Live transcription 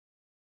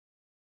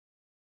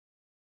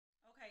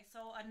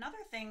So another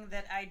thing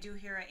that I do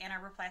here at Ann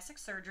Arbor Plastic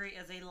Surgery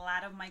is a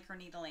lot of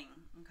microneedling,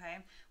 okay?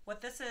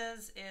 What this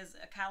is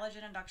a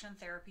collagen induction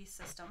therapy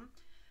system.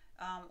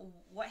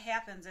 What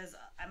happens is,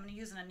 I'm going to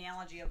use an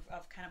analogy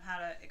of kind of how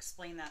to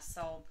explain this.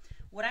 So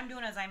what I'm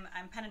doing is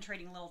I'm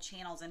penetrating little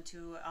channels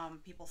into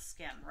people's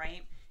skin,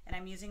 right? And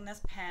I'm using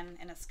this pen,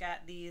 and it's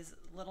got these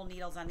little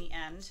needles on the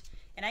end,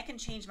 and I can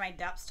change my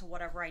depths to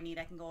whatever I need.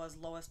 I can go as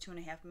low as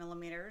 2.5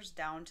 millimeters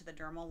down to the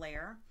dermal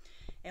layer.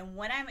 And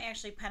when I'm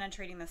actually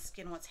penetrating the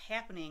skin, what's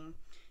happening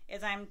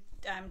is I'm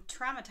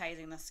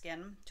traumatizing the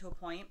skin to a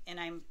point, and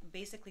I'm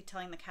basically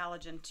telling the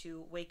collagen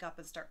to wake up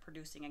and start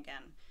producing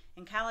again.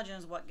 And collagen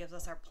is what gives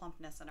us our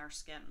plumpness in our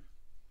skin.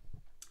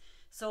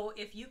 So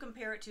if you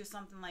compare it to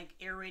something like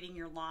aerating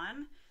your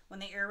lawn, when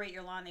they aerate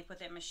your lawn, they put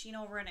that machine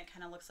over it, and it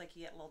kind of looks like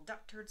you get little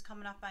duck turds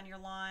coming up on your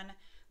lawn.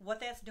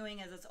 What that's doing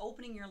is it's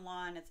opening your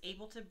lawn, it's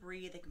able to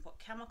breathe, they can put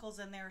chemicals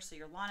in there so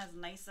your lawn is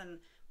nice and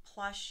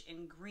plush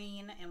and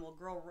green and will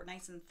grow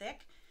nice and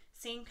thick.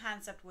 Same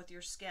concept with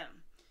your skin.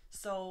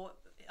 So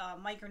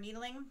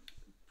microneedling,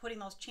 putting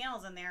those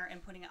channels in there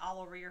and putting it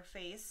all over your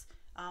face,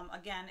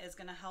 again, is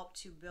going to help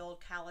to build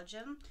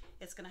collagen.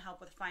 It's going to help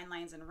with fine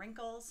lines and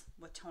wrinkles,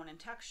 with tone and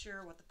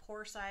texture, with the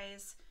pore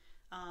size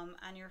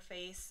on your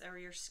face or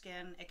your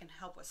skin. It can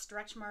help with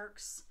stretch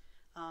marks,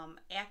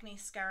 acne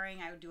scarring.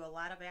 I would do a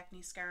lot of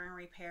acne scarring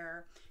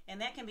repair, and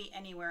that can be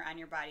anywhere on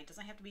your body. It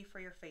doesn't have to be for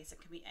your face. It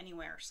can be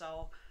anywhere.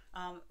 So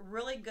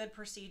really good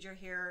procedure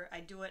here. I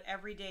do it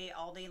every day,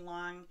 all day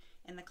long,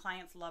 and the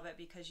clients love it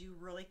because you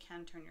really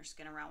can turn your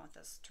skin around with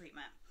this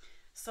treatment.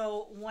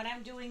 So when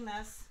I'm doing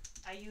this,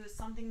 I use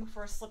something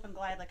for a slip and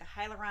glide, like a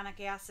hyaluronic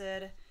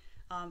acid,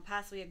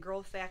 possibly a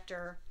growth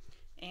factor,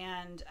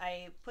 and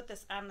I put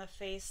this on the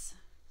face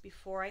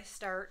before I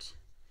start.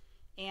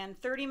 And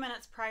 30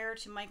 minutes prior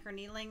to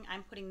microneedling,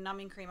 I'm putting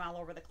numbing cream all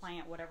over the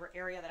client, whatever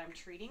area that I'm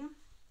treating.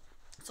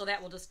 So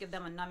that will just give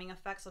them a numbing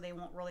effect, so they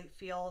won't really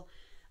feel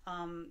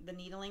the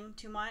needling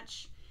too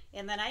much.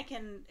 And then I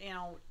can,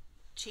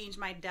 change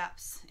my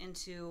depths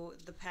into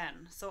the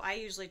pen. So I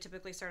usually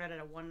typically start at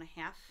a 1.5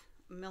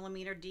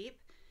 millimeter deep.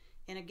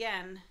 And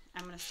again,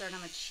 I'm going to start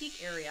on the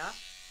cheek area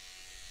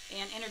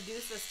and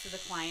introduce this to the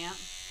client.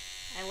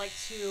 I like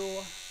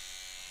to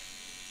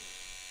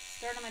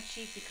start on the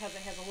cheek because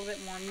it has a little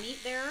bit more meat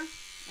there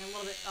and a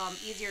little bit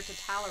easier to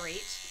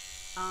tolerate.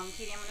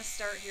 Katie, I'm going to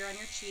start here on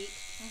your cheek,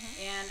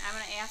 and I'm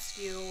going to ask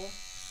you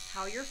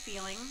how you're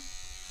feeling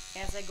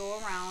as I go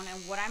around. And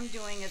what I'm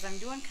doing is I'm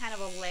doing kind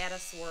of a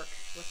lattice work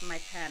with my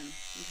pen,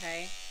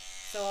 okay?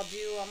 So I'll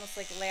do almost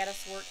like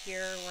lattice work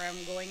here where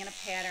I'm going in a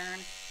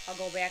pattern. I'll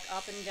go back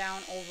up and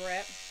down over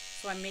it.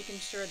 So I'm making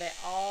sure that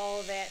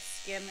all that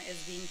skin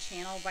is being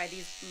channeled by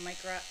these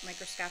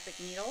microscopic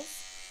needles.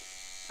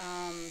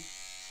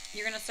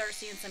 You're going to start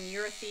seeing some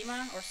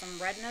erythema or some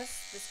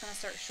redness that's going to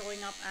start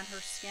showing up on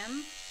her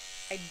skin.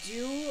 I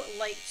do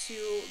like to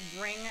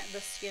bring the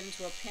skin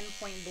to a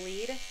pinpoint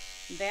bleed.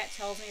 That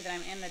tells me that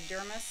I'm in the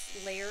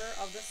dermis layer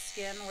of the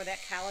skin where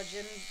that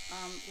collagen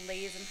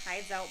lays and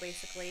hides out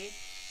basically,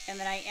 and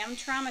that I am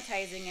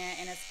traumatizing it,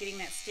 and it's getting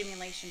that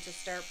stimulation to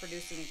start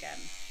producing again.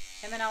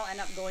 And then I'll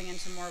end up going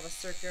into more of a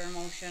circular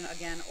motion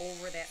again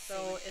over that.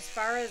 So as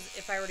far as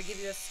if I were to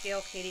give you a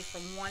scale, Katie,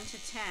 from 1 to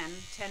 10,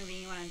 10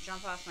 being you want to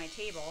jump off my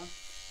table,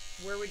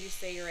 where would you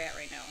say you're at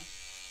right now?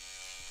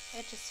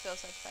 It just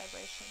feels like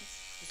vibrations.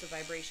 Just a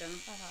vibration?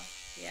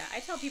 Yeah, I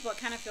tell people it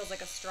kind of feels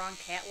like a strong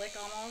cat lick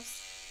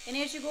almost. And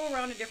as you go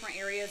around to different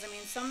areas, I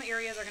mean, some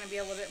areas are going to be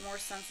a little bit more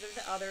sensitive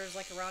to others,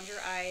 like around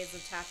your eyes,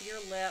 the top of your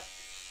lip.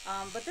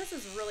 But this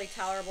is really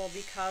tolerable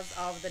because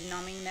of the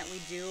numbing that we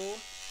do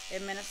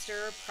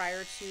administer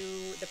prior to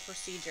the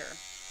procedure.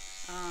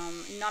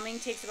 Numbing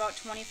takes about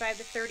 25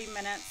 to 30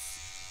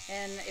 minutes,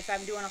 and if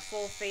I'm doing a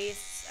full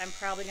face, I'm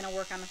probably going to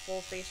work on the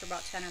full face for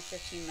about 10 or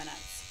 15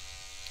 minutes.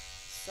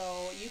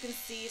 So you can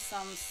see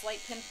some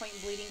slight pinpoint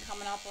bleeding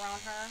coming up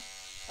around her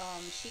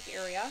cheek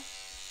area,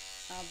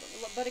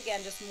 but again,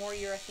 just more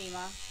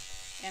erythema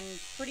and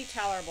pretty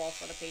tolerable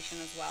for the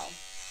patient as well.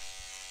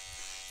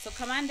 So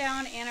come on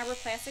down, Ann Arbor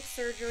Plastic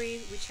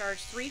Surgery. We charge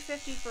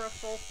 $350 for a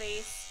full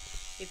face.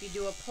 If you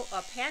do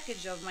a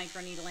package of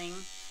microneedling,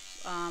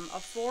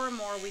 of 4 or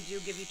more, we do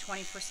give you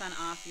 20%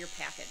 off your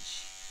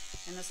package.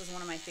 And this is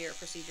one of my favorite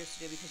procedures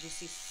to do because you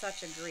see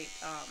such a great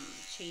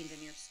change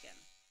in your skin.